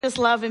Just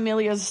love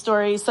Emilio's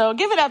story. So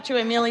give it up to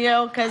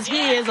Emilio because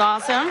he is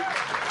awesome.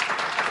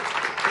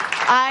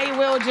 I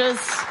will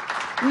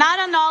just not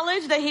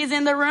acknowledge that he's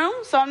in the room.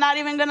 So I'm not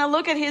even going to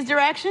look at his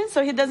direction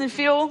so he doesn't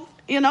feel,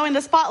 in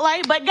the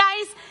spotlight. But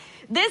guys,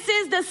 this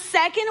is the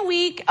second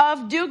week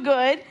of Do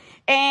Good.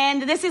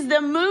 And this is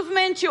the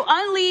movement to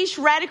unleash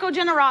radical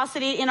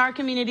generosity in our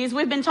communities.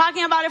 We've been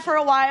talking about it for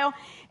a while.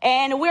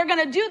 And we're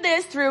going to do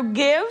this through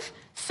give,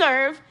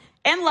 serve,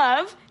 and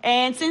love.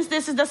 And since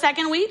this is the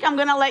second week, I'm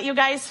going to let you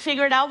guys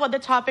figure it out what the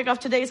topic of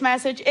today's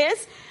message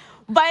is.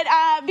 But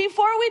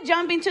before we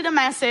jump into the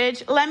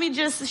message, let me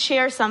just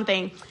share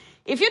something.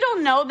 If you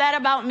don't know that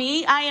about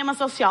me, I am a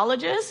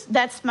sociologist.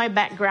 That's my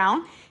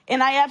background.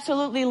 And I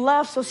absolutely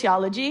love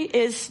sociology.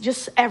 It's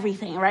just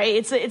everything, right?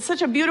 It's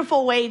such a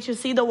beautiful way to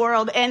see the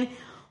world. And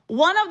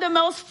one of the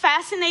most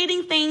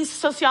fascinating things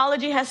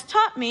sociology has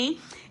taught me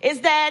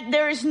is that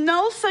there is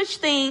no such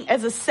thing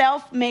as a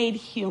self-made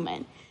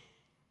human.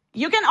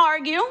 You can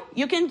argue,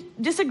 you can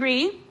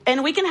disagree,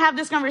 and we can have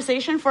this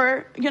conversation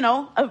for,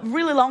 a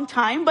really long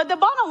time. But the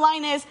bottom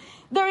line is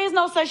there is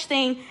no such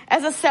thing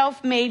as a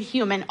self-made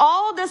human.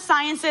 All the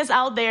sciences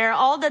out there,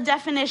 all the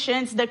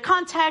definitions, the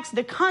context,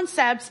 the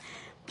concepts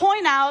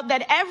point out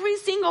that every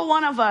single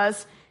one of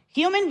us,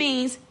 human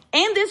beings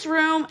in this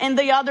room and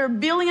the other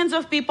billions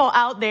of people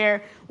out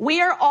there, we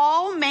are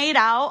all made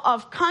out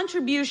of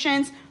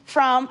contributions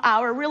from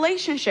our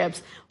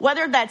relationships,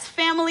 whether that's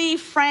family,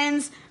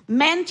 friends,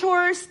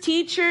 mentors,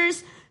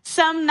 teachers,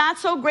 some not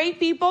so great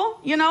people,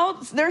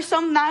 there's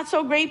some not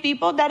so great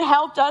people that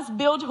helped us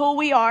build who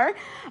we are.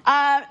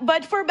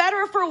 But for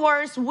better or for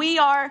worse, we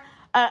are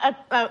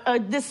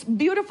this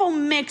beautiful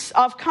mix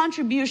of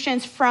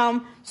contributions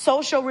from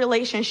social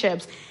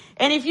relationships.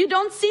 And if you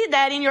don't see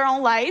that in your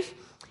own life,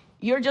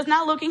 you're just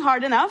not looking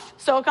hard enough.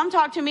 So come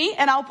talk to me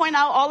and I'll point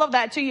out all of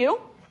that to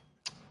you.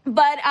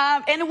 But,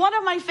 and one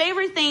of my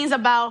favorite things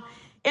about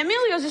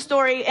Emilio's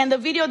story and the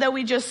video that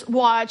we just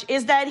watched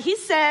is that he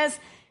says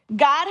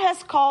God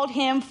has called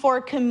him for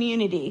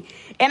community.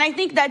 And I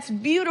think that's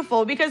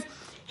beautiful because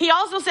he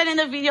also said in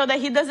the video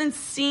that he doesn't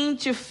seem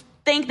to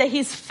think that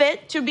he's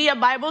fit to be a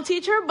Bible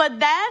teacher.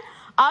 But that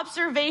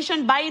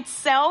observation by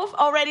itself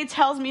already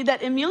tells me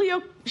that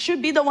Emilio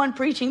should be the one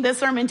preaching this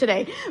sermon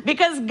today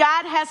because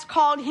God has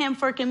called him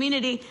for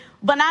community.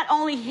 But not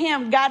only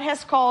him, God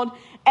has called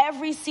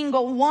every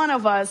single one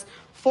of us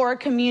for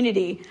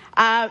community.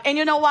 And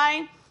you know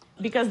why?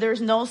 Because there's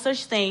no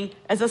such thing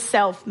as a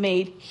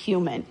self-made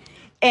human.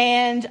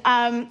 And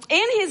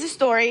in his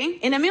story,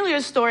 in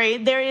Emilio's story,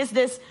 there is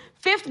this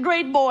 5th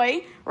grade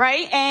boy,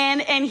 right?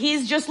 And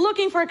he's just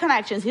looking for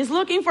connections. He's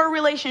looking for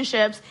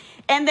relationships.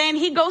 And then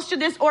he goes to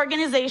this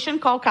organization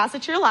called Casa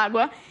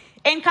Chirlagua.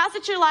 And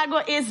Casa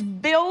Chirlagua is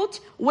built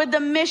with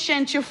the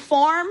mission to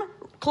form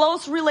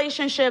close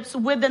relationships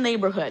with the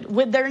neighborhood,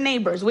 with their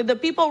neighbors, with the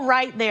people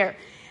right there.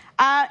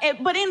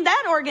 But in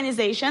that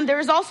organization,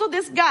 there's also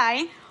this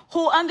guy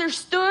who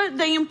understood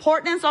the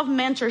importance of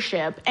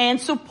mentorship and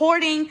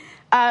supporting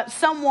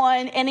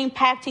someone and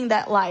impacting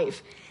that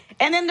life.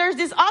 And then there's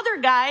this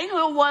other guy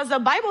who was a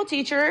Bible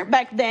teacher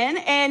back then,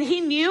 and he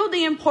knew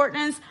the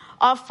importance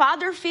of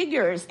father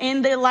figures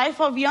in the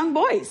life of young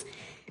boys.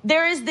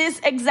 There is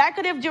this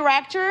executive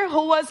director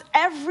who was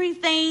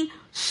everything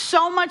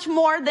so much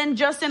more than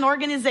just an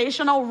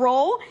organizational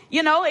role.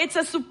 It's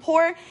a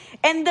support.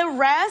 And the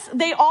rest,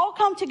 they all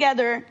come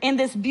together in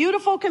this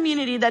beautiful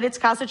community that it's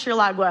Casa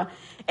Chirlagua.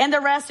 And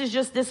the rest is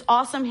just this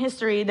awesome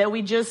history that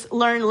we just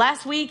learned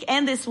last week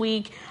and this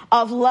week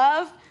of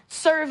love,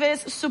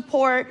 service,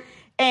 support,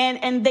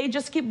 and they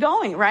just keep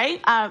going, right?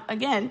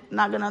 Again,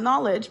 not going to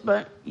acknowledge,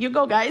 but you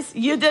go, guys.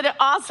 You did it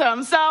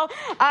awesome. So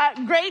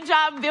great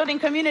job building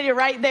community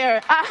right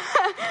there.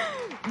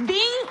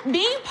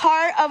 Being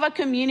part of a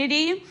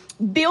community,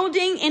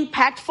 building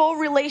impactful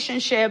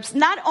relationships,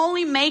 not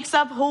only makes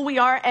up who we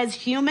are as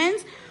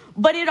humans,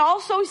 but it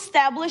also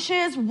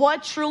establishes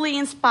what truly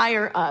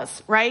inspires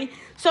us, right?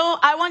 So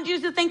I want you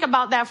to think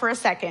about that for a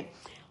second.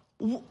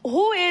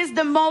 Who is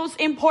the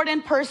most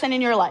important person in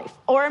your life?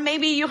 Or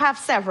maybe you have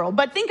several,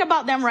 but think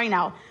about them right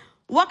now.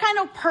 What kind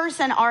of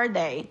person are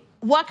they?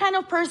 What kind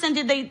of person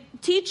did they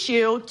teach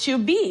you to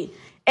be?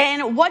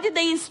 And what did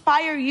they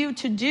inspire you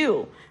to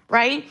do,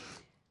 right?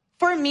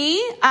 For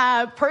me,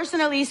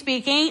 personally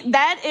speaking,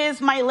 that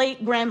is my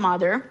late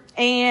grandmother.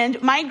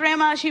 And my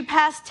grandma, she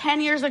passed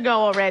 10 years ago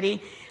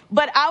already.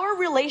 But our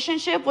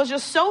relationship was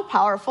just so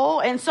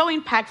powerful and so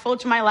impactful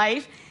to my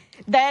life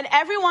that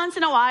every once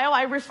in a while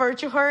I refer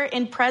to her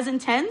in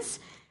present tense.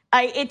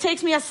 It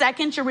takes me a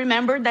second to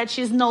remember that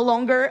she's no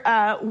longer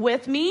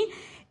with me.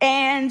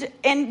 And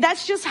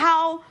that's just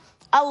how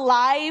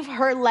alive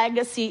her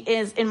legacy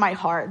is in my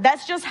heart.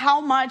 That's just how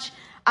much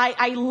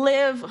I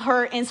live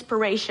her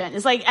inspiration.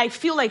 It's like I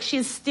feel like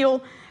she's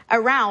still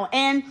around.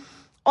 And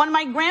on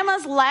my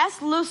grandma's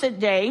last lucid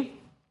day,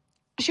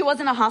 she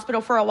was in a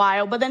hospital for a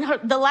while, but then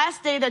the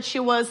last day that she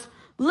was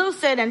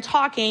lucid and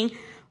talking,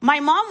 my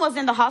mom was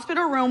in the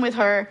hospital room with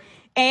her,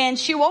 and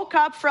she woke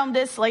up from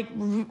this like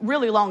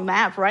really long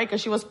nap, right?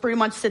 Because she was pretty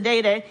much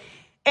sedated.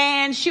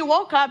 And she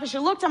woke up and she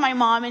looked at my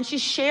mom and she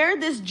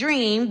shared this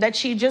dream that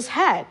she just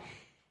had.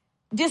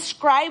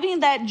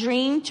 Describing that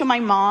dream to my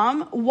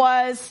mom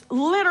was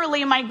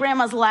literally my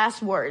grandma's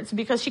last words,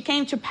 because she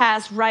came to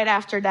pass right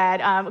after that,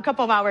 a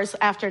couple of hours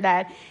after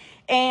that.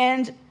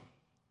 And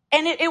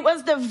it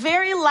was the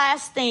very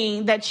last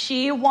thing that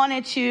she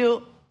wanted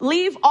to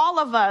leave all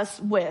of us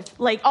with.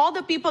 Like all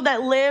the people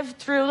that lived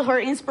through her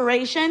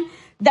inspiration,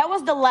 that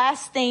was the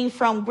last thing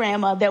from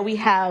grandma that we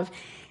have.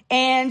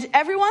 And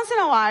every once in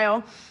a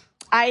while,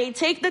 I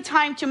take the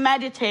time to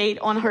meditate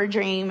on her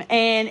dream,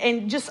 and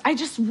I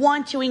just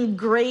want to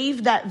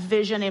engrave that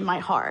vision in my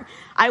heart.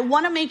 I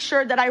want to make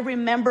sure that I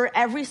remember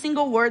every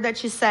single word that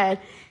she said.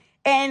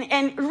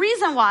 And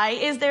reason why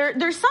is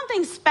there's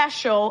something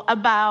special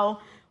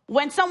about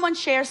when someone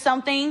shares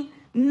something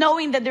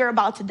knowing that they're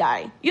about to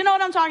die. You know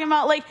what I'm talking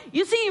about? Like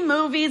you see in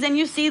movies and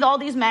you see all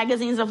these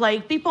magazines of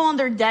like people on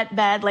their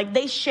deathbed, like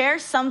they share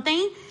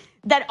something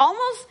that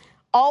almost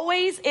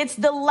always it's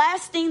the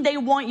last thing they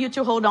want you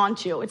to hold on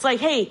to. It's like,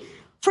 hey,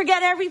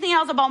 forget everything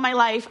else about my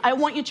life. I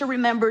want you to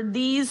remember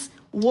these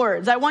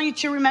words. I want you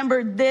to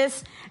remember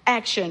this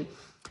action.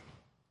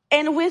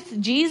 And with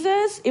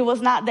Jesus, it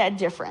was not that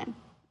different.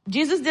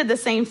 Jesus did the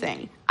same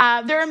thing.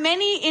 There are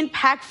many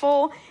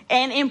impactful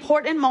and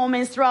important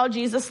moments throughout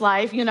Jesus'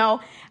 life,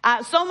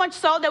 so much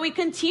so that we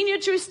continue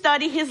to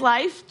study his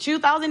life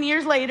 2,000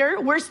 years later.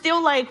 We're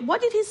still like,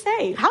 what did he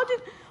say?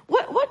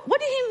 What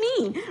did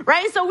he mean?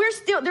 Right? So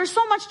there's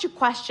so much to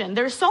question.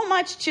 There's so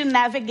much to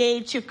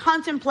navigate, to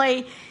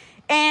contemplate.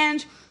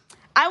 And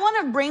I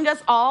want to bring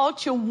us all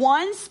to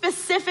one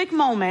specific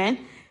moment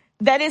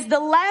that is the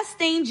last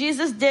thing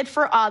Jesus did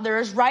for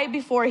others right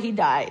before he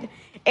died.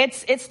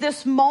 It's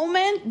this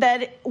moment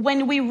that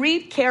when we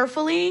read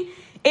carefully,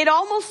 it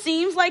almost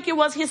seems like it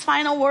was his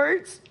final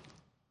words.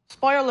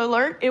 Spoiler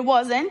alert, it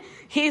wasn't.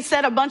 He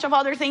said a bunch of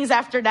other things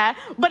after that,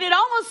 but it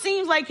almost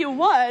seems like it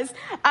was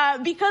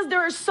because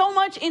there is so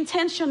much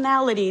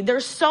intentionality.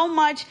 There's so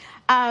much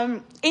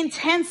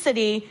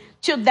intensity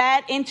to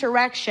that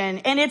interaction.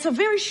 And it's a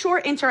very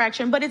short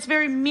interaction, but it's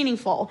very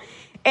meaningful.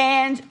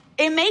 And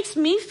it makes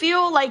me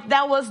feel like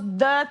that was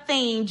the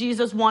thing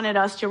Jesus wanted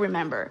us to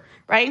remember,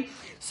 right?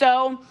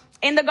 So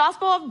in the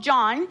Gospel of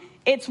John,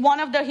 it's one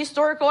of the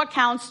historical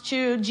accounts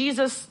to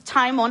Jesus'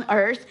 time on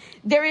earth.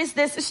 There is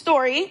this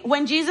story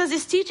when Jesus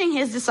is teaching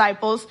his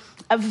disciples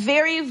a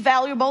very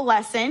valuable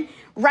lesson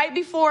right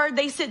before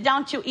they sit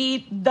down to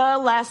eat the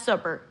Last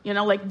Supper,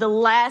 like the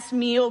last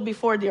meal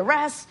before the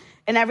arrest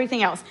and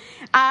everything else.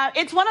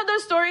 It's one of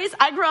those stories.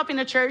 I grew up in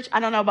the church. I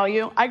don't know about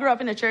you. I grew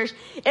up in the church.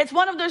 It's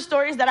one of those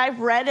stories that I've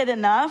read it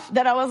enough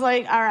that I was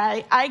like, all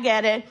right, I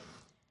get it.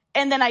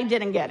 And then I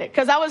didn't get it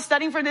because I was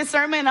studying for this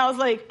sermon and I was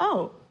like,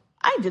 oh,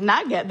 I did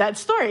not get that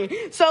story.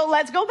 So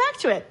let's go back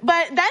to it.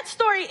 But that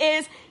story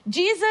is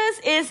Jesus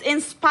is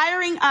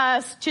inspiring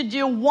us to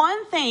do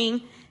one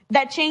thing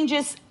that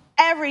changes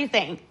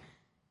everything.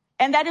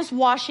 And that is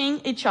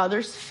washing each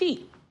other's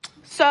feet.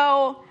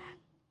 So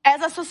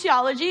as a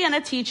sociology and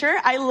a teacher,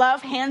 I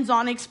love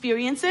hands-on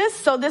experiences.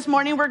 So this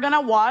morning we're going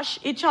to wash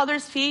each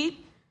other's feet.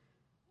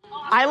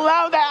 I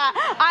love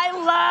that.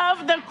 I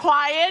love the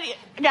quiet.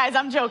 Guys,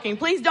 I'm joking.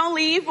 Please don't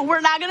leave.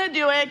 We're not going to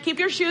do it. Keep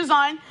your shoes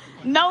on.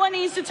 No one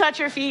needs to touch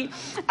your feet.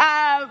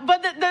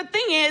 But the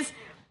thing is,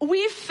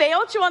 we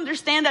fail to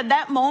understand at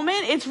that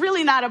moment, it's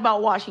really not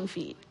about washing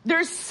feet.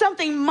 There's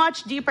something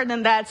much deeper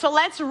than that. So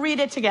let's read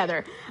it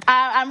together.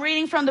 I'm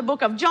reading from the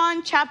book of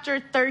John, chapter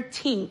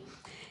 13.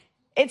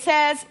 It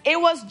says, it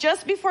was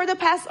just before the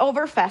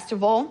Passover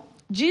festival.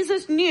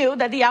 Jesus knew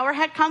that the hour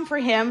had come for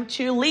him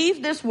to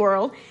leave this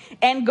world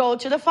and go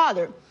to the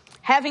Father.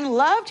 Having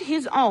loved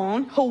his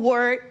own who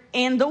were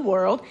in the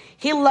world,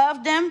 he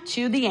loved them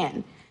to the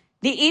end.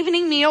 The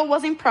evening meal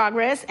was in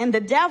progress, and the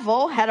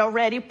devil had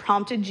already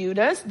prompted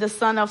Judas, the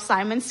son of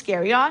Simon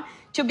Iscariot,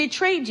 to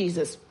betray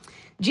Jesus.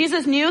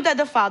 Jesus knew that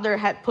the Father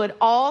had put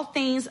all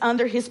things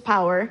under his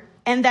power,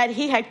 and that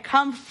he had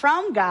come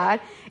from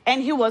God,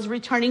 and he was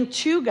returning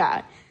to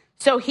God.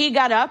 So he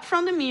got up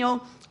from the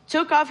meal,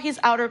 took off his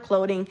outer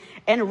clothing,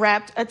 and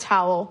wrapped a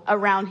towel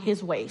around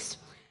his waist.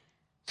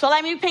 So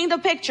let me paint the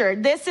picture.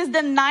 This is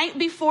the night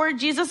before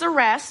Jesus'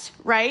 arrest,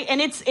 right? And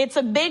it's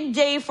a big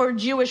day for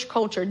Jewish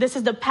culture. This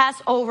is the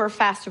Passover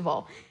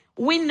festival.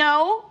 We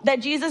know that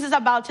Jesus is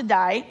about to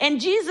die,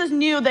 and Jesus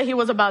knew that he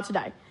was about to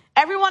die.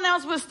 Everyone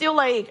else was still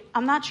like,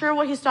 I'm not sure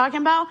what he's talking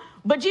about,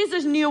 but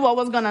Jesus knew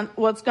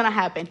what's gonna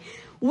happen.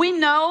 We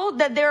know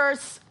that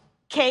there's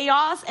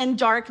chaos and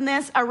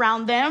darkness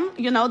around them.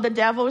 The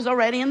devil is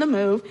already in the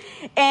move.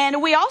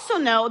 And we also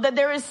know that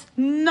there is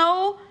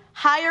no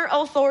higher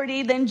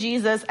authority than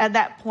Jesus at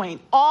that point.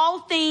 All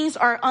things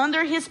are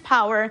under his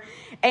power,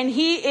 and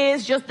he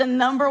is just the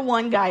number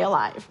one guy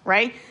alive,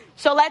 right?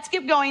 So let's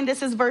keep going.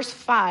 This is verse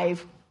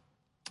 5.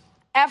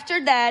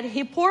 After that,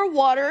 he poured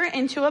water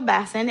into a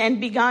basin and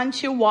began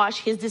to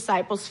wash his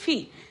disciples'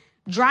 feet,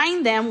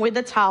 drying them with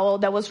the towel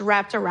that was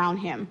wrapped around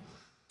him.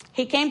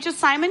 He came to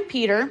Simon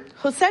Peter,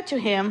 who said to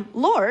him,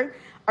 Lord,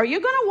 are you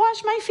going to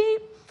wash my feet?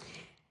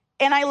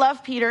 And I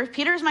love Peter.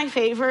 Peter's my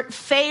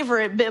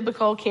favorite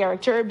biblical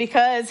character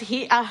because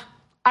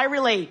I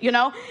relate, you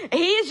know.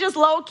 He's just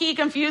low-key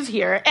confused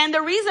here. And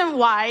the reason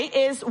why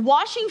is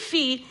washing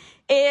feet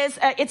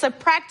it's a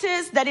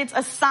practice that it's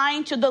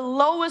assigned to the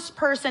lowest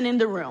person in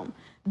the room.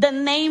 The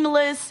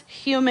nameless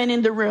human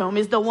in the room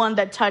is the one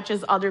that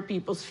touches other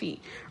people's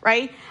feet,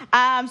 right?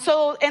 And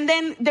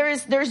then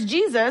there's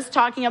Jesus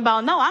talking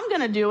about, no, I'm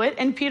going to do it.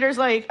 And Peter's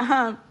like,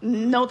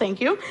 no, thank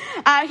you.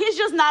 He's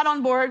just not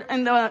on board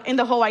in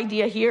the whole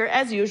idea here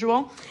as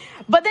usual.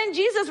 But then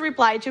Jesus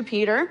replied to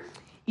Peter,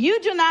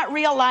 you do not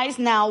realize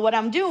now what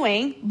I'm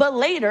doing, but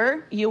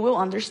later you will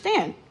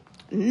understand.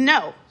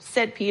 No,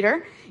 said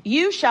Peter,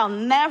 you shall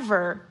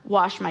never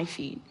wash my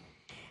feet.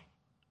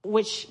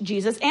 Which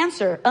Jesus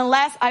answered,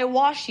 unless I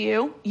wash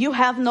you, you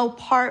have no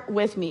part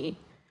with me.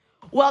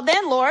 Well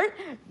then, Lord,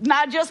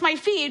 not just my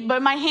feet,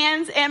 but my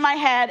hands and my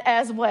head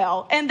as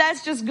well. And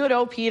that's just good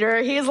old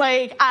Peter. He's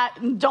like,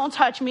 don't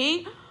touch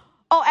me.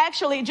 Oh,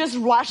 actually, just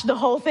wash the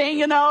whole thing,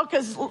 you know,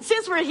 because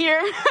since we're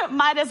here,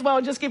 might as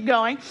well just keep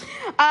going.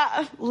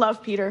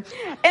 Love Peter.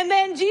 And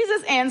then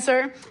Jesus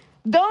answered,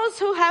 those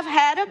who have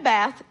had a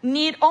bath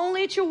need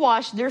only to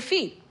wash their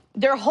feet.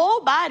 Their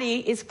whole body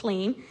is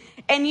clean.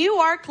 And you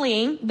are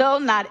clean, though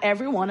not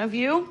every one of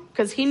you,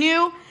 because he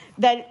knew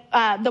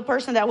that the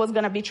person that was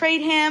going to betray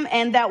him,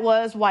 and that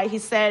was why he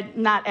said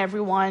not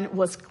everyone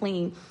was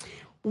clean.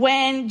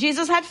 When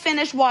Jesus had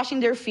finished washing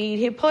their feet,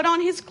 he put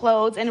on his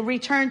clothes and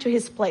returned to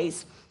his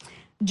place.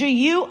 Do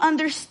you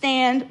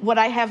understand what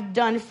I have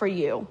done for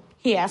you?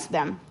 He asked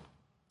them.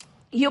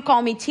 You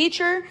call me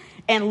teacher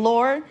and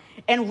Lord,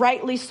 and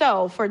rightly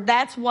so, for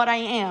that's what I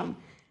am.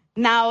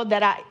 Now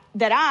that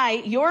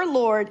I, your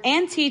Lord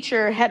and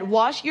teacher, had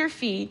washed your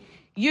feet,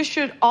 you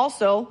should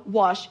also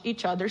wash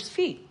each other's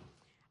feet.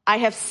 I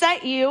have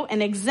set you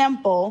an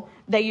example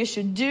that you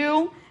should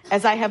do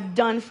as I have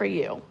done for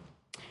you.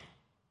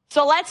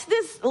 So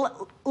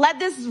let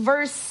this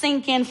verse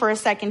sink in for a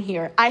second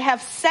here. I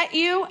have set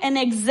you an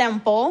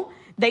example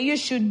that you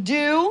should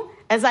do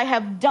as I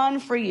have done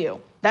for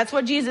you. That's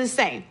what Jesus is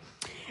saying.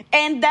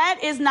 And that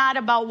is not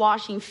about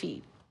washing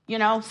feet. You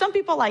know, some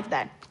people like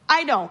that.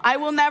 I don't. I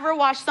will never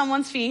wash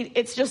someone's feet.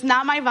 It's just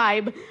not my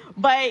vibe.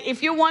 But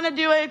if you want to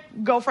do it,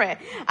 go for it.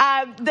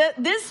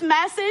 This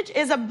message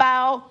is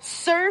about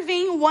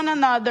serving one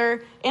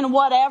another in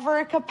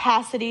whatever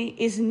capacity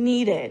is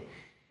needed.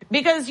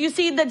 Because you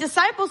see, the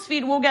disciples'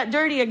 feet will get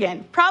dirty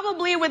again,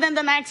 probably within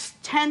the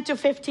next 10 to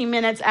 15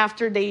 minutes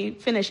after they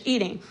finish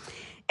eating.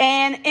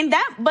 And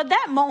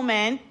that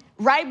moment,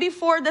 right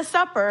before the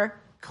supper,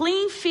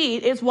 clean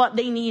feet is what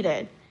they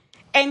needed.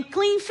 And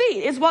clean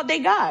feet is what they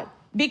got.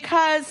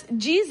 Because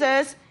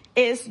Jesus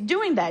is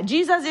doing that.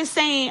 Jesus is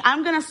saying,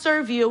 I'm going to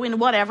serve you in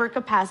whatever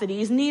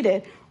capacity is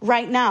needed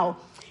right now.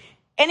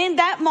 And in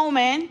that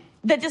moment,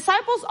 the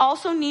disciples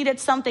also needed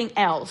something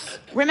else.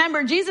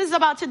 Remember, Jesus is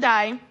about to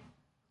die,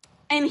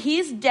 and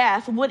his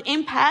death would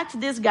impact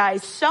these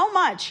guys so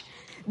much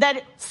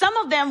that some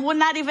of them would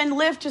not even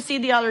live to see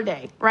the other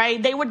day,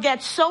 right? They would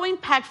get so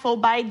impactful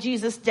by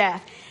Jesus'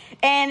 death.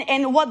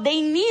 And what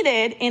they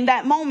needed in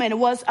that moment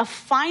was a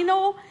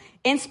final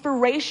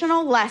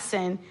inspirational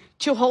lesson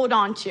to hold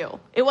on to.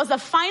 It was a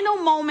final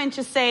moment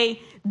to say,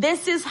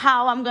 this is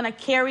how I'm going to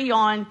carry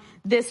on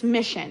this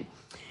mission.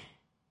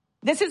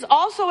 This is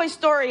also a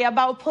story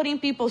about putting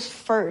people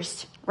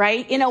first,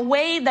 right? In a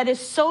way that is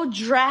so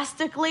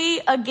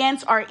drastically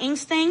against our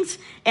instincts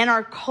and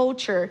our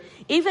culture,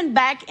 even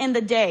back in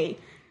the day.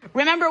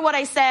 Remember what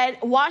I said,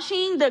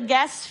 washing the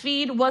guest's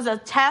feet was a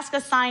task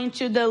assigned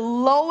to the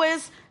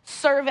lowest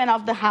servant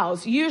of the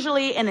house,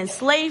 usually an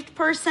enslaved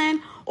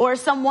person or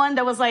someone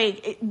that was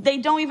like, they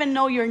don't even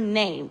know your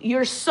name.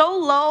 You're so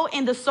low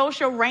in the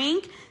social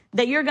rank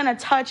that you're going to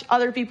touch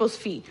other people's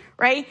feet,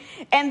 right?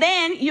 And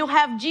then you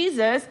have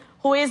Jesus,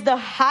 who is the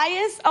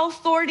highest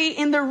authority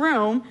in the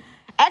room,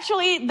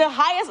 actually the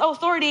highest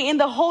authority in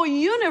the whole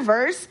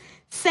universe,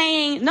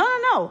 saying,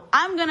 no,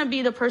 I'm going to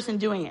be the person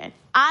doing it.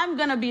 I'm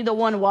going to be the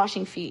one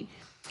washing feet.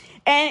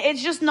 And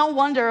it's just no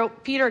wonder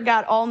Peter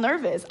got all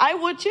nervous. I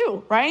would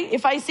too, right?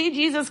 If I see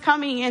Jesus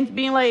coming and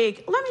being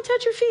like, let me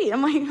touch your feet.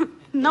 I'm like,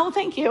 no,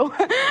 thank you.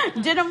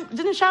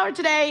 Didn't shower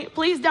today.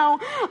 Please don't.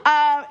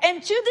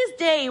 And to this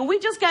day, we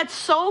just get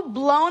so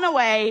blown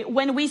away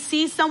when we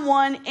see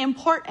someone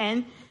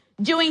important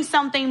doing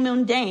something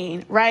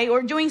mundane, right?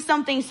 Or doing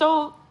something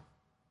so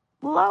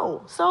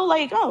low. So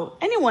like, oh,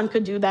 anyone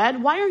could do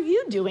that. Why are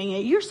you doing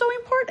it? You're so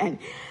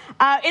important.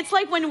 It's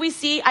like when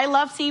I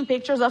love seeing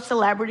pictures of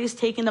celebrities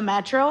taking the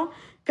metro,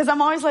 because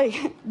I'm always like,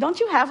 don't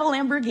you have a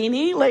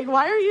Lamborghini? Like,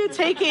 why are you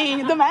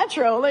taking the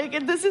metro?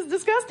 Like, this is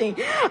disgusting.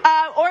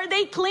 Or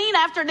they clean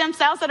after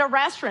themselves at a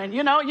restaurant.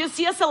 You know, you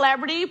see a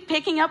celebrity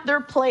picking up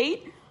their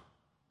plate.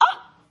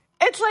 Oh,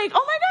 it's like,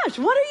 oh my gosh,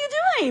 what are you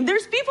doing?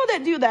 There's people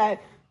that do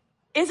that.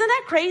 Isn't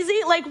that crazy?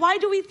 Like, why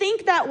do we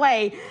think that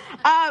way?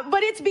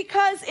 But it's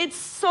because it's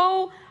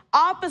so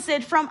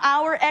opposite from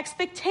our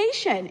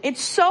expectation.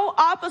 It's so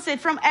opposite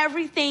from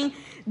everything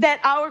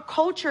that our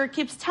culture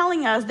keeps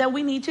telling us that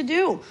we need to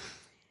do.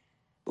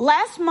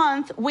 Last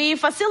month, we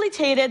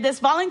facilitated this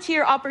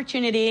volunteer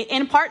opportunity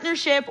in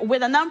partnership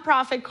with a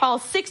nonprofit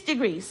called 6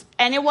 Degrees.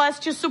 And it was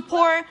to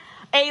support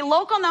a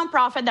local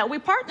nonprofit that we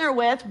partner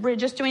with,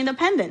 Bridges to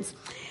Independence.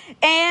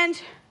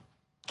 And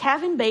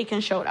Kevin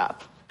Bacon showed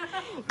up.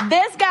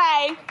 This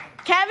guy,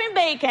 Kevin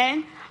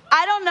Bacon,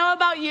 I don't know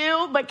about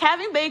you, but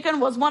Kevin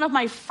Bacon was one of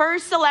my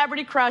first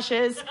celebrity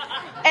crushes.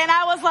 And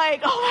I was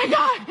like, oh my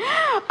God,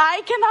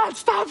 I cannot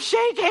stop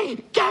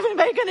shaking. Kevin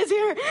Bacon is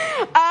here.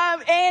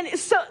 And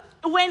so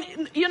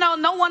when,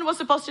 no one was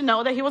supposed to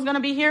know that he was going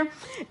to be here.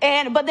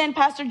 But then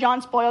Pastor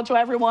John spoiled to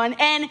everyone.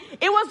 And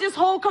it was this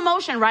whole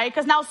commotion, right?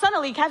 Because now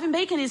suddenly Kevin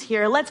Bacon is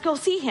here. Let's go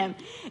see him.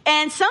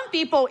 And some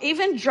people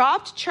even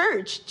dropped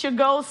church to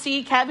go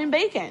see Kevin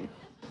Bacon.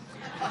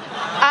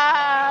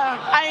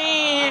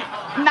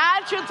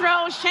 Not to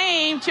throw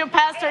shame to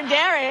Pastor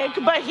Derek,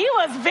 but he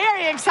was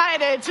very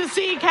excited to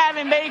see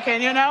Kevin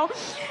Bacon,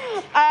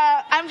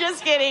 I'm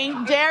just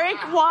kidding. Derek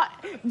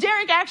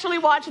actually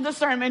watched the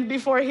sermon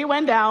before he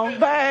went down,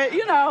 but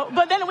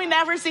then we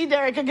never see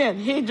Derek again.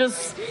 He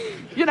just,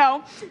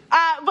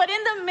 but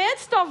in the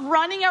midst of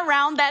running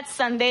around that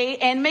Sunday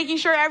and making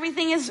sure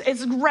everything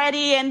is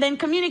ready and then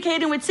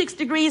communicating with 6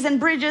 Degrees and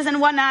Bridges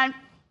and whatnot,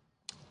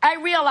 I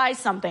realized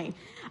something.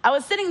 I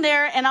was sitting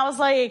there and I was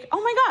like, oh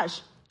my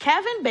gosh,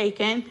 Kevin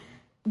Bacon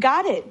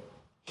got it.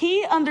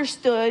 He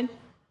understood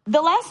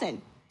the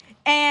lesson.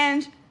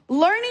 And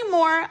learning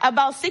more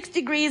about 6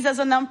 Degrees as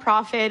a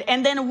nonprofit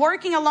and then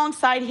working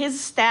alongside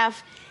his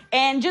staff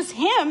and just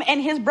him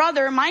and his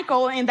brother,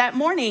 Michael, in that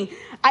morning,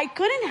 I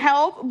couldn't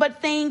help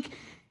but think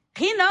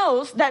he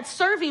knows that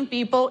serving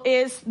people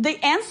is the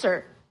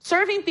answer.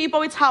 Serving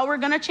people is how we're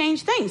going to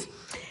change things.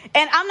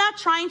 And I'm not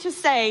trying to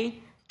say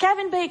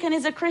Kevin Bacon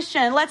is a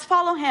Christian, let's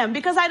follow him,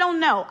 because I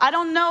don't know. I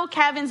don't know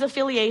Kevin's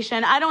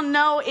affiliation. I don't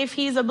know if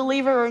he's a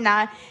believer or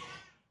not.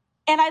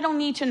 And I don't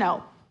need to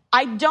know.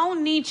 I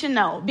don't need to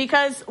know,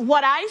 because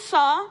what I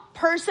saw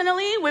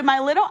personally with my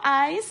little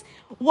eyes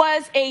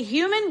was a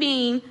human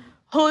being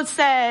who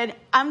said,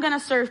 I'm going to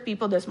serve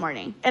people this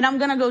morning and I'm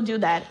going to go do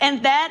that.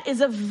 And that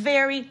is a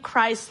very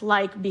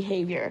Christ-like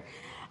behavior.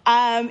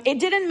 It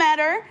didn't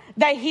matter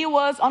that he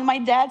was on my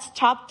dad's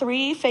top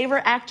 3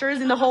 favorite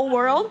actors in the whole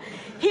world.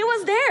 He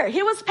was there.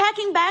 He was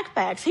packing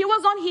backpacks. He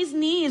was on his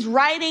knees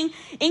writing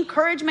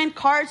encouragement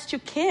cards to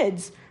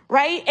kids,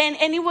 right?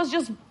 And it was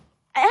just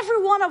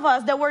every one of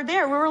us that were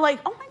there. We were like,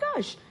 oh my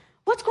gosh,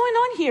 what's going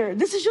on here?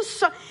 This is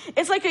just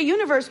it's like a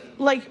universe,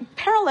 like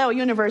parallel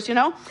universe,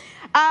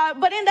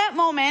 But in that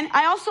moment,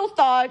 I also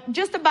thought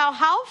just about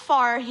how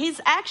far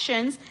his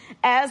actions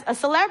as a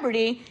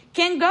celebrity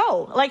can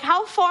go. Like,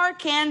 how far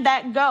can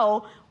that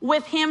go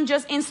with him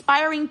just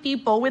inspiring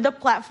people with the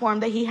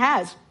platform that he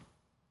has?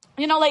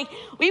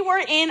 We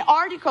were in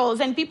articles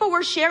and people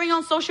were sharing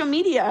on social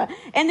media.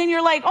 And then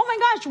you're like, oh my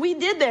gosh, we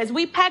did this.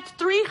 We packed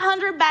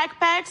 300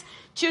 backpacks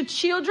to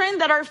children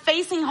that are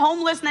facing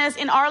homelessness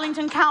in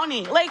Arlington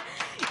County. It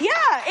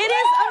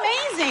is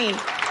amazing.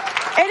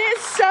 It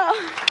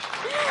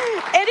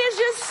is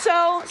just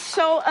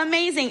so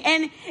amazing.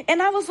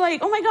 And I was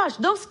like, oh my gosh,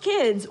 those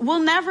kids will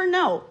never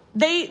know.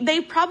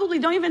 They probably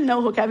don't even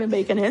know who Kevin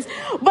Bacon is,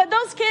 but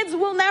those kids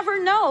will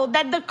never know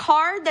that the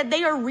card that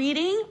they are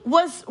reading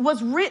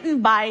was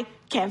written by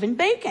Kevin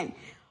Bacon.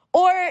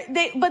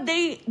 But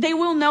they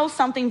will know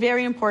something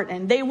very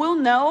important. They will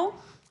know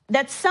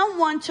that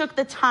someone took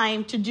the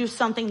time to do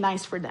something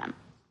nice for them.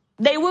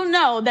 They will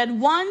know that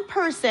one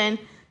person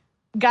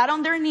got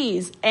on their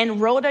knees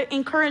and wrote an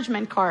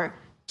encouragement card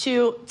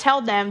to tell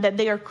them that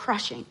they are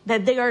crushing,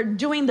 that they are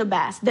doing the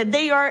best, that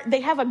they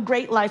have a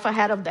great life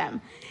ahead of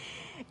them.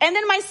 And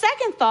then my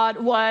second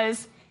thought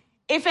was,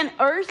 if an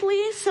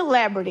earthly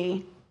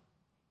celebrity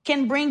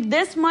can bring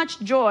this much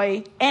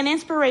joy and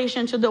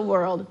inspiration to the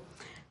world,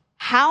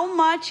 how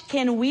much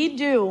can we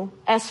do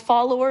as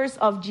followers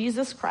of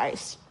Jesus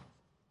Christ?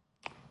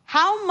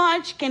 How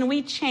much can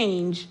we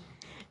change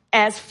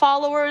as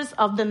followers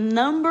of the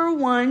number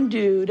one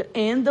dude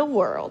in the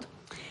world?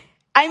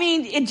 I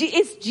mean,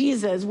 it's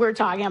Jesus we're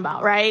talking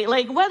about, right?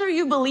 Whether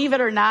you believe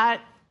it or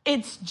not,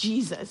 it's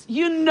Jesus.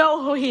 You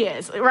know who he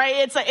is,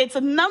 right? It's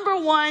a number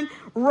one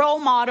role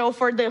model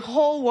for the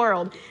whole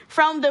world.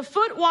 From the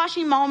foot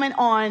washing moment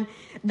on,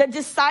 the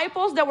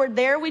disciples that were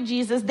there with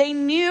Jesus, they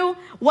knew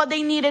what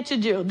they needed to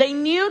do. They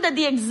knew that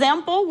the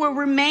example will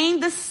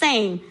remain the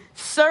same.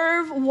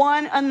 Serve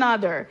one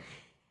another.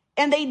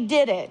 And they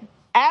did it.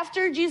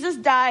 After Jesus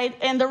died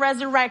and the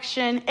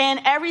resurrection and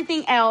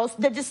everything else,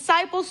 the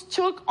disciples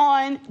took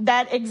on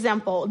that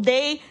example.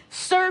 They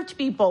served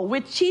people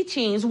with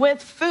teachings,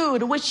 with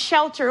food, with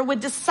shelter, with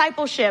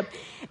discipleship,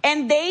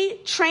 and they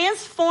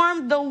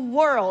transformed the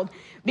world.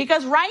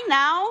 Because right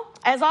now,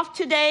 as of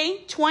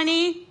today,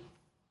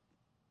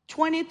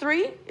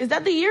 2023. Is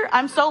that the year?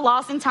 I'm so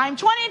lost in time.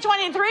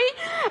 2023.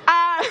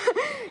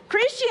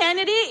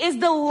 Christianity is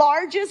the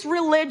largest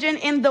religion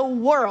in the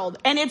world,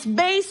 and it's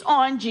based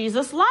on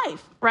Jesus'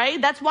 life,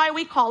 right? That's why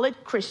we call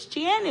it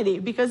Christianity,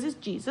 because it's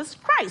Jesus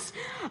Christ.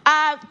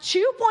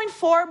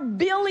 2.4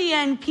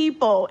 billion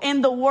people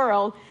in the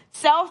world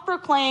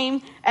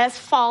self-proclaim as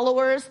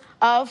followers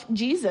of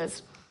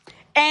Jesus.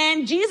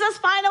 And Jesus'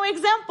 final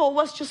example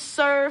was to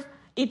serve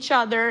each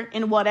other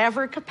in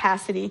whatever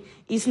capacity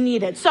is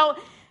needed. So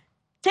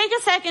take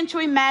a second to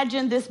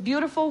imagine this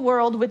beautiful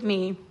world with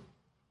me.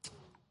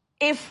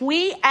 If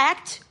we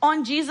act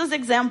on Jesus'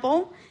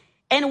 example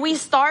and we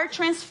start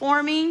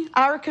transforming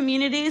our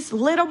communities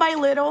little by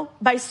little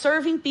by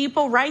serving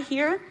people right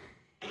here,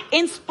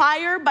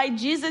 inspired by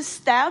Jesus'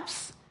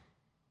 steps,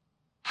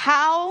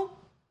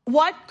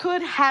 what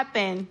could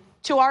happen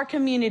to our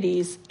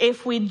communities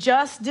if we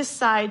just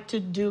decide to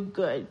do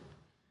good?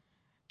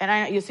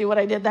 And you see what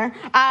I did there?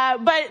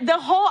 But the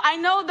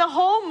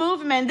whole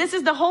movement, this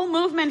is the whole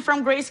movement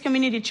from Grace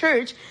Community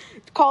Church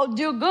called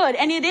Do Good.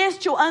 And it is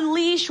to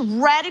unleash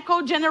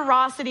radical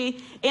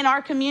generosity in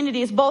our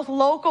communities, both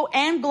local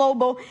and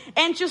global.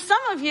 And to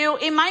some of you,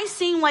 it might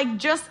seem like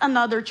just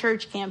another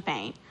church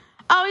campaign.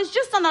 Oh, it's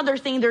just another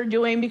thing they're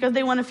doing because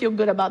they want to feel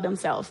good about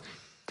themselves.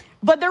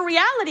 But the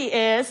reality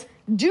is,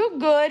 Do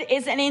Good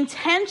is an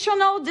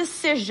intentional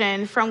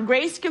decision from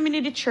Grace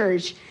Community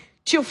Church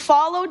to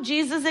follow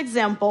Jesus'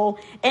 example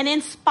and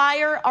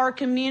inspire our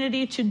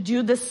community to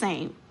do the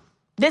same.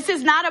 This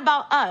is not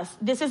about us.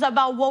 This is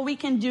about what we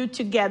can do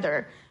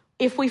together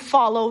if we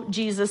follow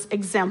Jesus'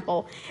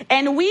 example.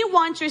 And we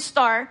want to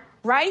start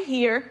right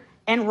here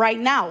and right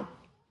now.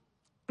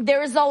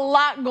 There is a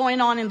lot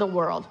going on in the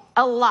world,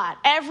 a lot.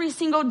 Every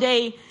single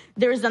day,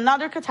 there is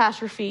another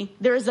catastrophe.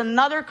 There is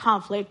another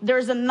conflict. There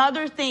is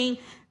another thing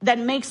that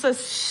makes us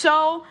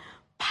so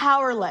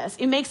powerless.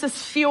 It makes us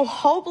feel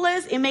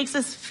hopeless. It makes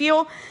us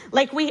feel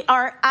like we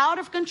are out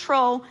of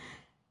control.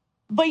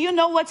 But you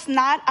know what's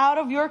not out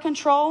of your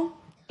control?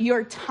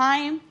 Your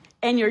time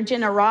and your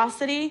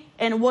generosity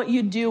and what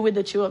you do with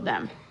the two of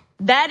them.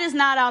 That is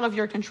not out of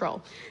your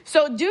control.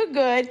 So Do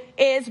Good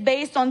is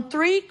based on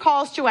 3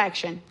 calls to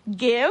action: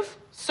 give,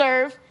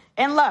 serve,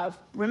 and love.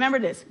 Remember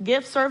this: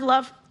 give, serve,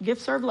 love. Give,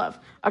 serve, love.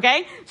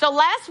 Okay? So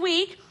last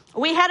week,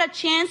 we had a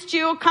chance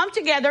to come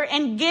together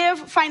and give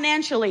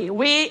financially.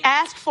 We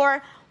asked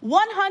for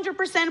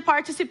 100%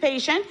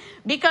 participation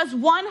because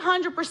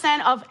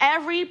 100% of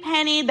every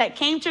penny that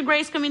came to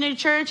Grace Community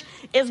Church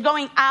is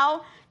going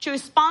out to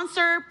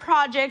sponsor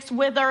projects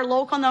with our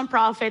local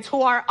nonprofits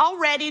who are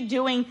already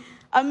doing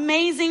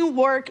amazing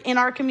work in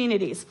our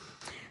communities.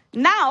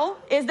 Now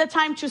is the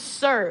time to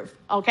serve,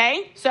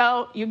 okay?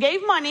 So you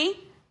gave money.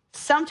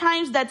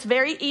 Sometimes that's a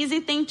very easy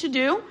thing to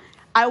do.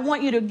 I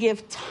want you to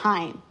give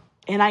time.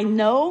 And I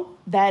know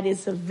that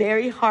is a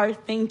very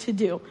hard thing to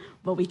do,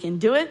 but we can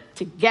do it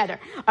together.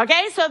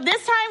 Okay, so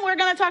this time we're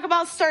going to talk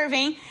about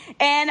serving.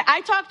 And I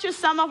talked to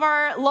some of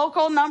our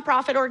local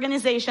nonprofit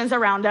organizations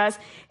around us,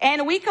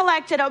 and we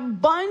collected a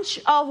bunch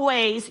of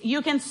ways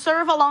you can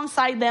serve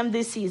alongside them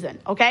this season.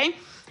 Okay,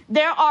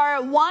 there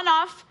are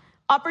one-off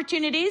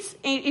opportunities.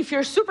 If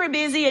you're super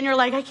busy and you're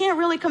like, I can't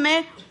really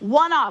commit,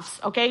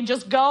 one-offs. Okay,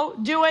 just go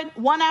do it.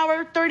 1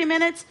 hour, 30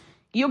 minutes.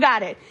 You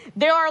got it.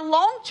 There are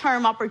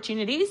long-term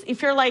opportunities.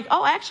 If you're like,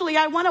 oh, actually,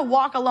 I want to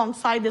walk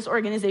alongside this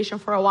organization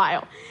for a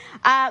while.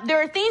 There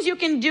are things you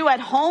can do at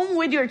home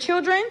with your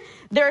children.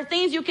 There are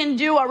things you can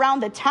do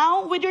around the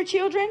town with your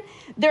children.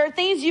 There are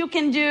things you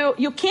can't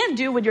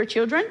do with your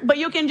children, but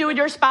you can do with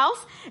your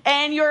spouse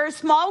and your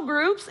small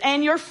groups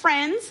and your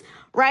friends,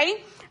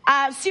 right?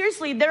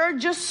 Seriously, there are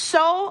just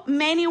so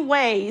many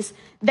ways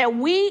that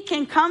we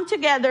can come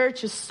together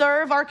to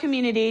serve our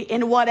community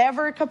in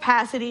whatever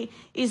capacity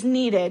is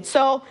needed.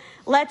 So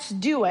let's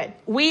do it.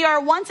 We are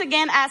once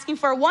again asking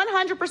for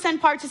 100%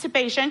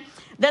 participation.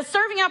 The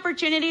serving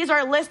opportunities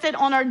are listed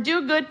on our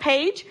Do Good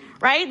page,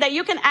 right? That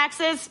you can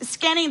access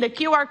scanning the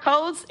QR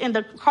codes in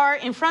the car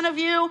in front of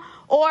you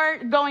or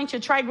going to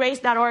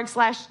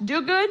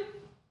trygrace.org/dogood.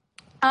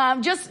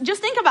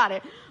 Just think about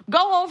it.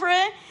 Go over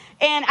it.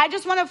 And I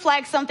just want to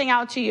flag something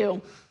out to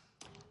you.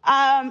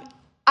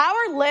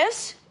 Our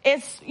list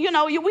is,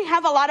 we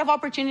have a lot of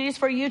opportunities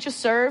for you to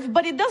serve,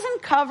 but it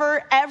doesn't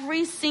cover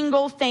every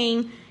single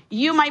thing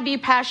you might be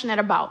passionate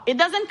about. It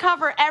doesn't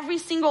cover every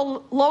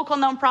single local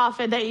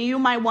nonprofit that you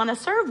might want to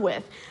serve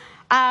with.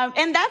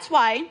 And that's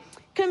why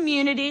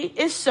community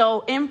is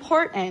so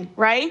important,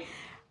 right?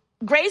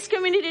 Grace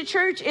Community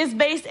Church is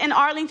based in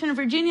Arlington,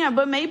 Virginia,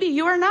 but maybe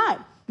you are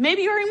not.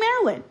 Maybe you're in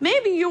Maryland.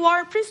 Maybe you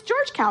are in Prince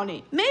George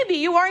County. Maybe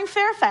you are in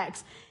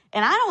Fairfax.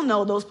 And I don't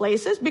know those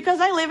places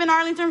because I live in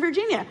Arlington,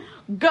 Virginia.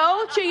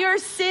 Go to your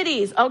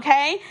cities,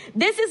 okay?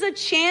 This is a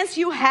chance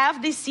you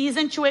have this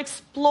season to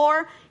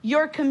explore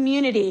your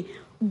community.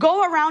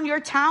 Go around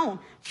your town.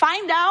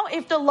 Find out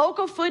if the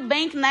local food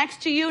bank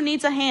next to you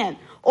needs a hand.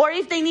 or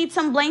if they need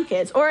some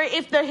blankets, or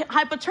if the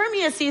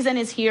hypothermia season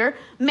is here,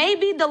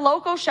 maybe the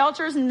local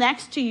shelters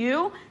next to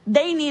you,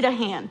 they need a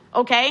hand,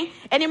 okay?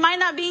 And it might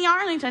not be in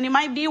Arlington, it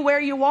might be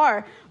where you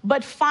are,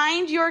 but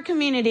find your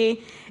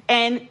community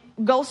and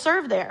go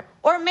serve there.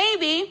 Or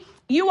maybe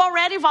you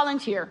already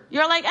volunteer.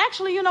 You're like,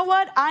 actually, you know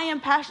what? I am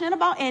passionate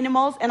about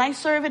animals and I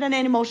serve in an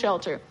animal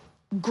shelter.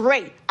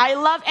 Great. I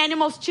love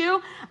animals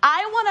too.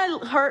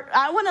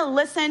 I want to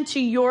listen to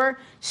your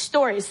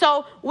story.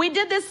 So we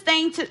did this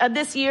thing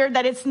this year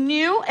that it's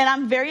new and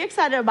I'm very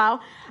excited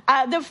about.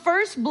 The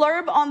first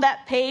blurb on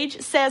that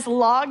page says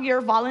log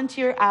your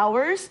volunteer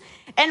hours.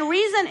 And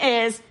reason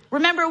is,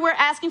 remember, we're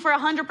asking for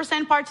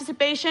 100%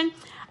 participation.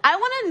 I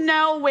want to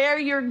know where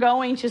you're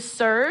going to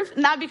serve,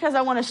 not because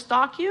I want to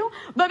stalk you,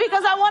 but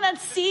because I want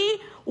to see,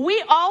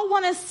 we all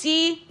want to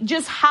see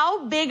just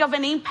how big of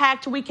an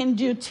impact we can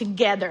do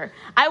together.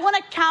 I want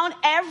to count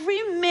every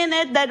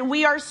minute that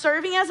we are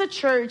serving as a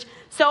church.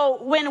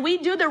 So when we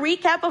do the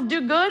recap of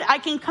Do Good, I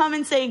can come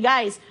and say,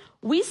 guys,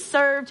 we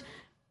served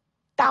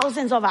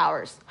thousands of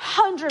hours,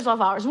 hundreds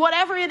of hours,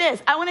 whatever it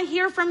is. I want to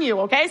hear from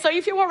you, okay? So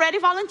if you already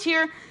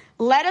volunteer,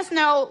 let us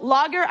know,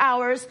 log your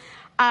hours.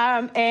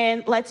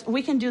 And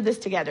we can do this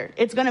together.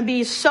 It's going to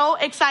be so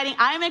exciting.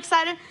 I'm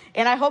excited,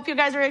 and I hope you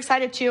guys are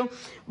excited too.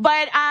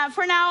 But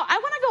for now, I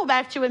want to go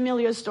back to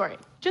Emilio's story,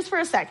 just for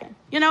a second.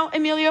 You know,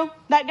 Emilio,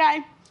 that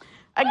guy,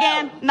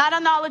 again, not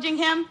acknowledging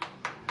him.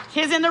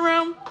 He's in the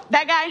room,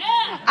 that guy.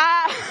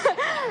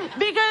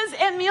 Because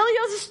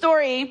Emilio's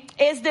story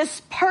is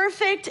this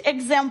perfect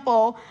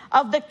example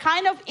of the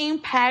kind of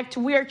impact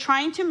we are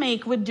trying to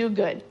make with Do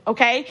Good,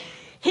 okay?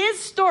 His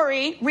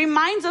story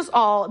reminds us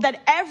all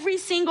that every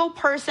single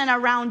person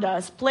around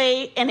us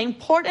play an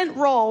important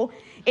role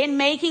in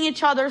making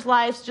each other's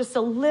lives just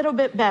a little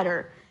bit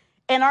better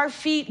and our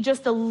feet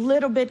just a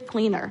little bit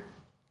cleaner.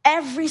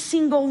 Every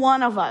single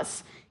one of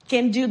us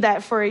can do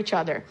that for each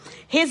other.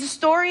 His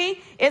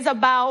story is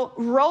about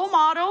role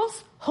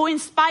models who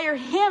inspire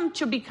him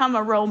to become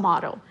a role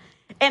model.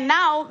 And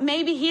now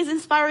maybe he's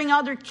inspiring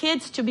other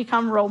kids to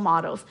become role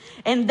models.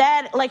 And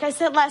that, like I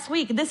said last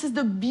week, this is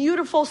the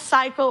beautiful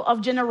cycle of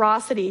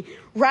generosity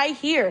right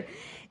here.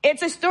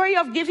 It's a story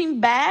of giving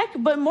back,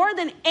 but more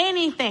than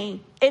anything,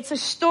 it's a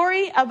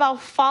story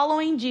about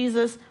following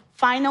Jesus'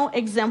 final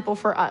example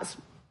for us.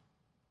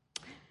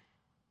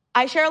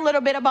 I share a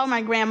little bit about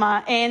my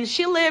grandma, and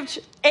she lived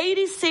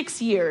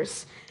 86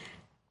 years.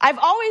 I've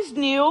always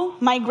knew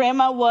my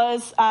grandma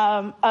was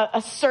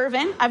a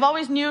servant. I've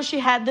always knew she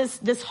had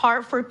this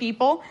heart for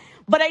people,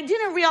 but I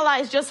didn't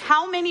realize just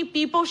how many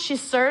people she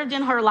served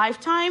in her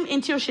lifetime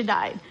until she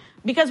died.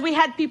 Because we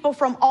had people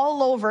from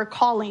all over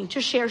calling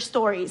to share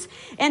stories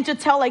and to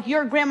tell, like,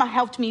 your grandma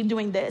helped me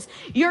doing this.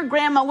 Your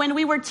grandma, when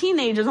we were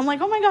teenagers, I'm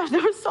like, oh my gosh,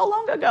 that was so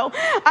long ago,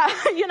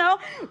 you know.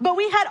 But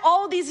we had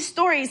all these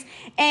stories,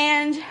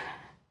 and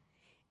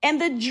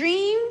the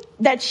dream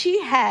that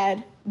she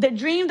had, the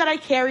dream that I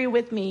carry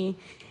with me,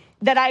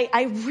 that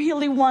I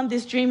really want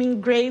this dream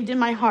engraved in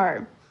my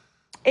heart,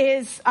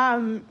 is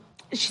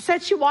she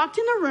said she walked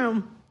in a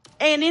room,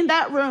 and in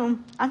that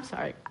room, I'm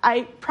sorry,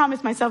 I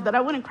promised myself that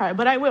I wouldn't cry,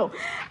 but I will.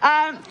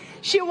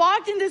 She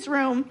walked in this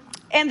room,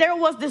 and there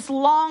was this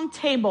long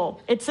table.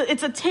 It's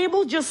a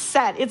table just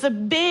set. It's a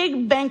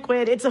big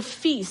banquet. It's a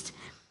feast.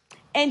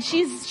 And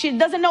she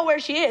doesn't know where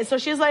she is. So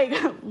she's like,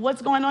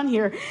 what's going on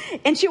here?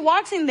 And she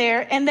walks in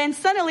there, and then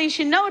suddenly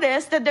she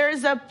noticed that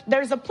there's a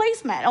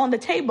placemat on the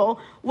table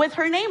with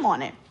her name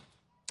on it.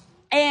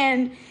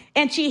 And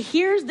she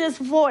hears this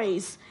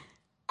voice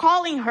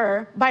calling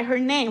her by her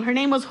name. Her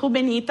name was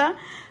Rubenita.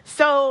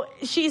 So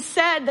she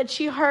said that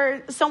she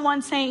heard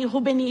someone saying,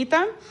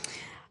 Rubenita,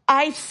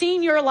 I've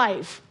seen your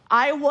life.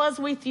 I was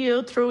with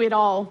you through it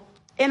all.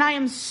 And I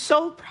am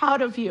so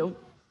proud of you.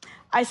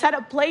 I set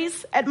a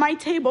place at my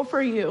table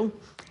for you.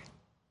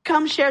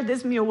 Come share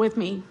this meal with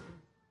me.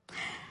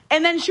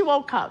 And then she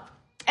woke up.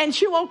 And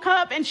she woke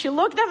up and she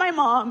looked at my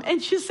mom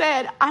and she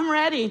said, I'm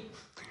ready.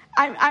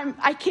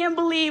 I can't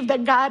believe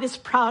that God is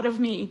proud of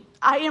me.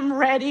 I am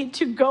ready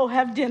to go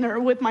have dinner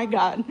with my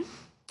God.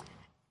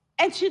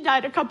 And she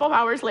died a couple of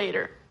hours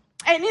later.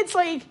 And it's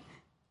like,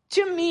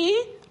 to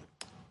me,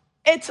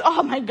 it's,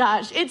 oh my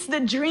gosh, it's the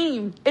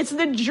dream. It's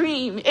the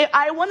dream.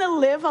 I want to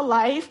live a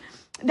life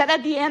that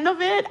at the end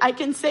of it, I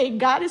can say,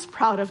 God is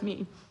proud of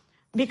me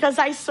because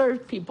I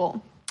served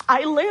people.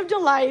 I lived a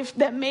life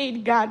that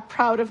made God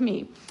proud of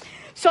me.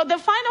 So the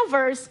final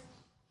verse,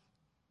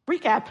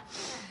 recap.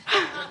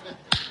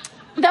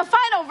 The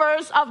final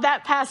verse of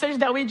that passage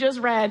that we just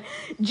read,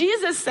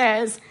 Jesus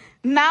says,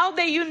 now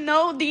that you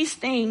know these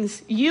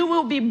things, you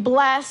will be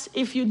blessed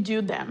if you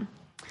do them.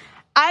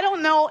 I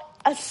don't know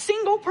a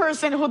single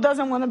person who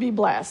doesn't want to be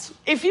blessed.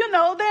 If you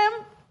know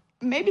them,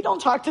 maybe don't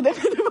talk to them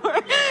anymore.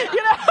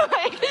 You know,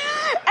 like,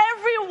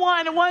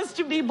 everyone wants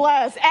to be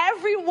blessed.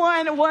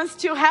 Everyone wants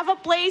to have a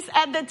place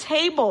at the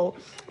table,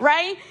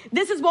 right?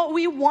 This is what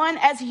we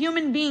want as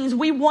human beings.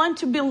 We want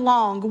to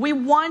belong. We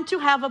want to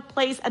have a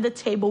place at the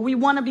table. We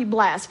want to be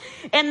blessed.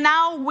 And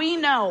now we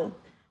know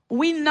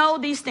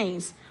these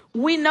things.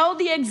 We know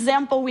the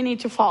example we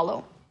need to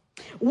follow.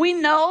 We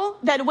know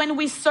that when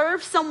we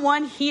serve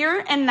someone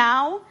here and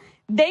now,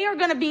 they are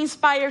going to be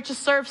inspired to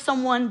serve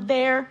someone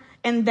there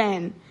and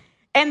then.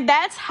 And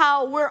that's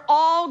how we're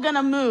all going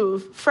to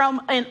move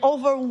from an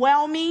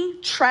overwhelming,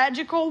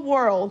 tragical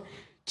world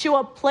to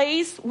a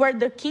place where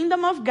the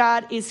kingdom of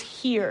God is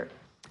here,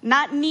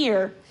 not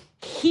near,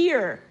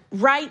 here,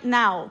 right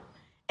now.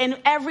 And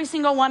every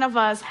single one of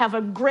us have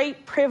a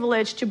great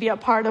privilege to be a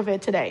part of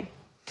it today.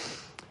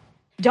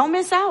 Don't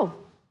miss out.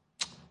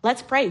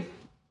 Let's pray.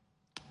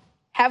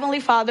 Heavenly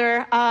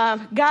Father,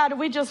 God,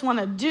 we just want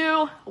to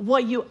do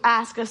what you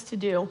ask us to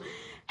do.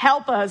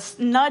 Help us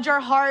nudge our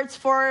hearts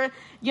for,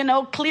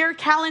 clear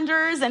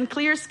calendars and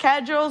clear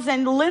schedules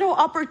and little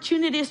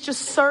opportunities to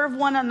serve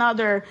one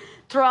another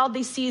throughout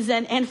this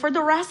season and for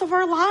the rest of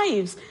our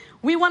lives.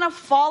 We want to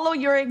follow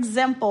your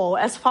example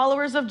as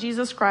followers of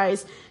Jesus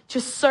Christ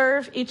to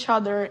serve each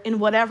other in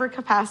whatever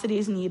capacity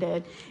is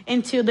needed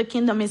until the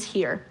kingdom is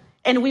here.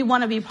 And we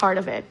want to be part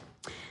of it.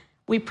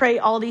 We pray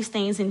all these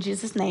things in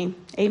Jesus' name.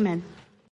 Amen.